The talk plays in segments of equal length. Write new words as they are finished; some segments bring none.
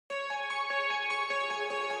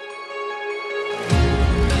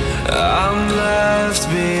I'm left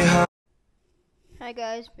behind. Hi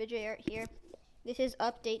guys, BJ Art here. This is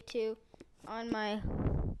update 2 on my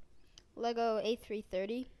Lego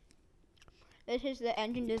A330. This is the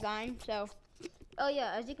engine design. So, oh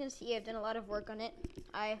yeah, as you can see, I've done a lot of work on it.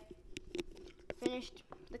 I finished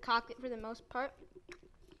the cockpit for the most part.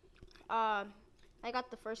 I got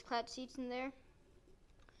the first class seats in there.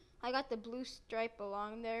 I got the blue stripe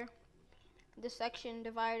along there, the section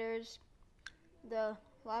dividers, the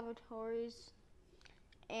lavatories,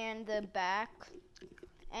 and the back.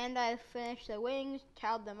 And I finished the wings,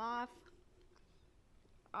 cowed them off.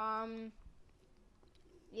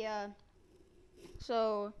 Yeah.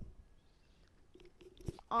 So,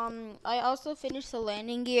 I also finished the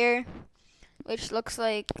landing gear, which looks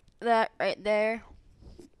like that right there.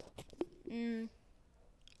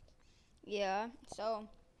 Yeah, so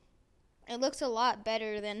it looks a lot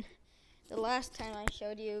better than the last time I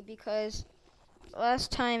showed you, because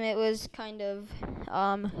last time it was kind of,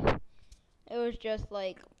 it was just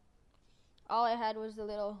like, all I had was the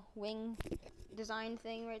little wing design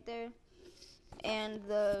thing right there, and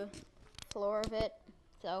the floor of it,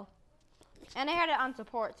 so, and I had it on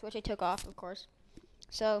supports, which I took off, of course,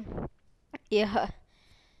 so, yeah,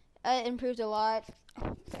 it improved a lot.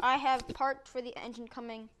 I have parts for the engine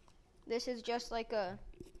coming. This is just like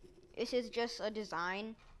this is just a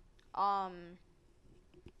design.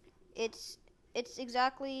 It's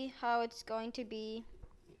exactly how it's going to be.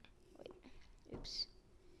 Wait, oops,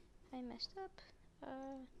 I messed up.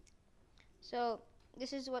 So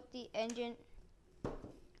this is what the engine.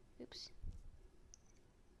 Oops.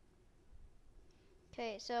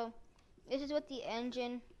 Okay, so this is what the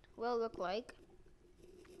engine will look like.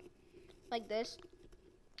 Like this.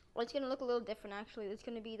 Well, it's gonna look a little different actually. It's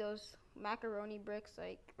gonna be those macaroni bricks,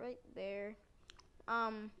 like right there.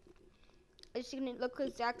 It's gonna look the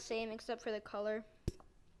exact same except for the color.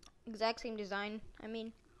 Exact same design, I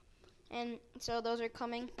mean. And so those are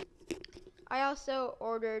coming. I also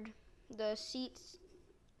ordered the seats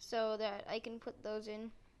so that I can put those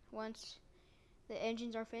in once the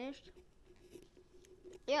engines are finished.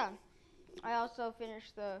 Yeah, I also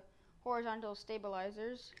finished the horizontal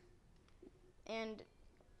stabilizers, and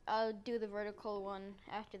I'll do the vertical one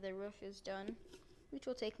after the roof is done, which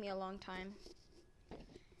will take me a long time.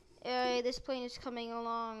 This plane is coming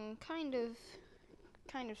along kind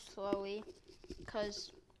of slowly,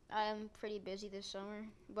 because I'm pretty busy this summer,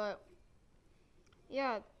 but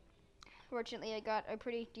yeah, fortunately I got a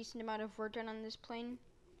pretty decent amount of work done on this plane.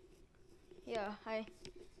 Yeah, I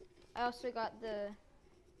also got the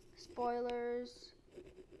spoilers,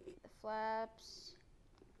 the flaps,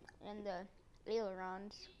 and the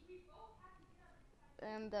ailerons,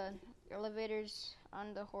 and the elevators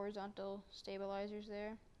on the horizontal stabilizers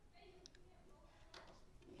there.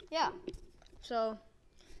 Yeah, so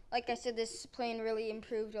like I said, this plane really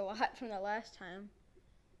improved a lot from the last time.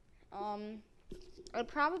 I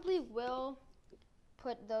probably will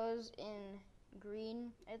put those in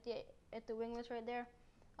green at the winglets right there.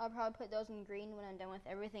 I'll probably put those in green when I'm done with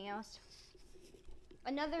everything else.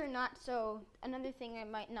 Another thing I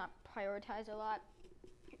might not prioritize a lot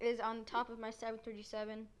is on the top of my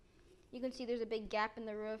 737. You can see there's a big gap in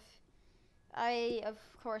the roof. I, of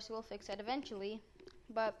course, will fix that eventually,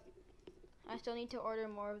 but I still need to order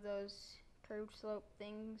more of those curved slope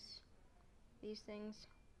things, these things,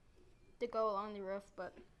 to go along the roof.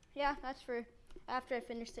 But yeah, that's for after I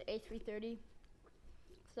finish the A330.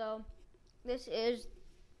 So this is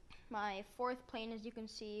my fourth plane, as you can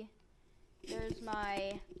see. There's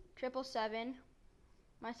my 777,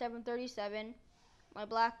 my 737, my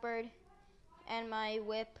Blackbird, and my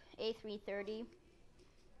Whip A330.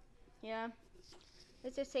 Yeah,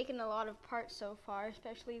 this has taken a lot of parts so far,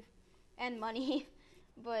 especially, and money,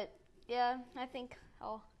 but yeah, I think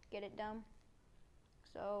I'll get it done.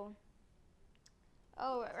 So,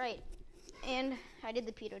 oh right, and I did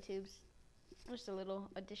the pitot tubes, just a little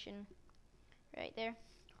addition right there.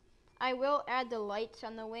 I will add the lights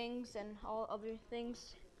on the wings and all other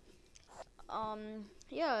things.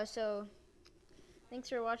 Yeah, so thanks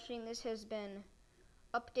for watching. This has been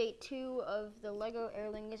update 2 of the Lego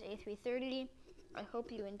Lingus A330. I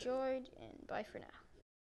hope you enjoyed, and bye for now.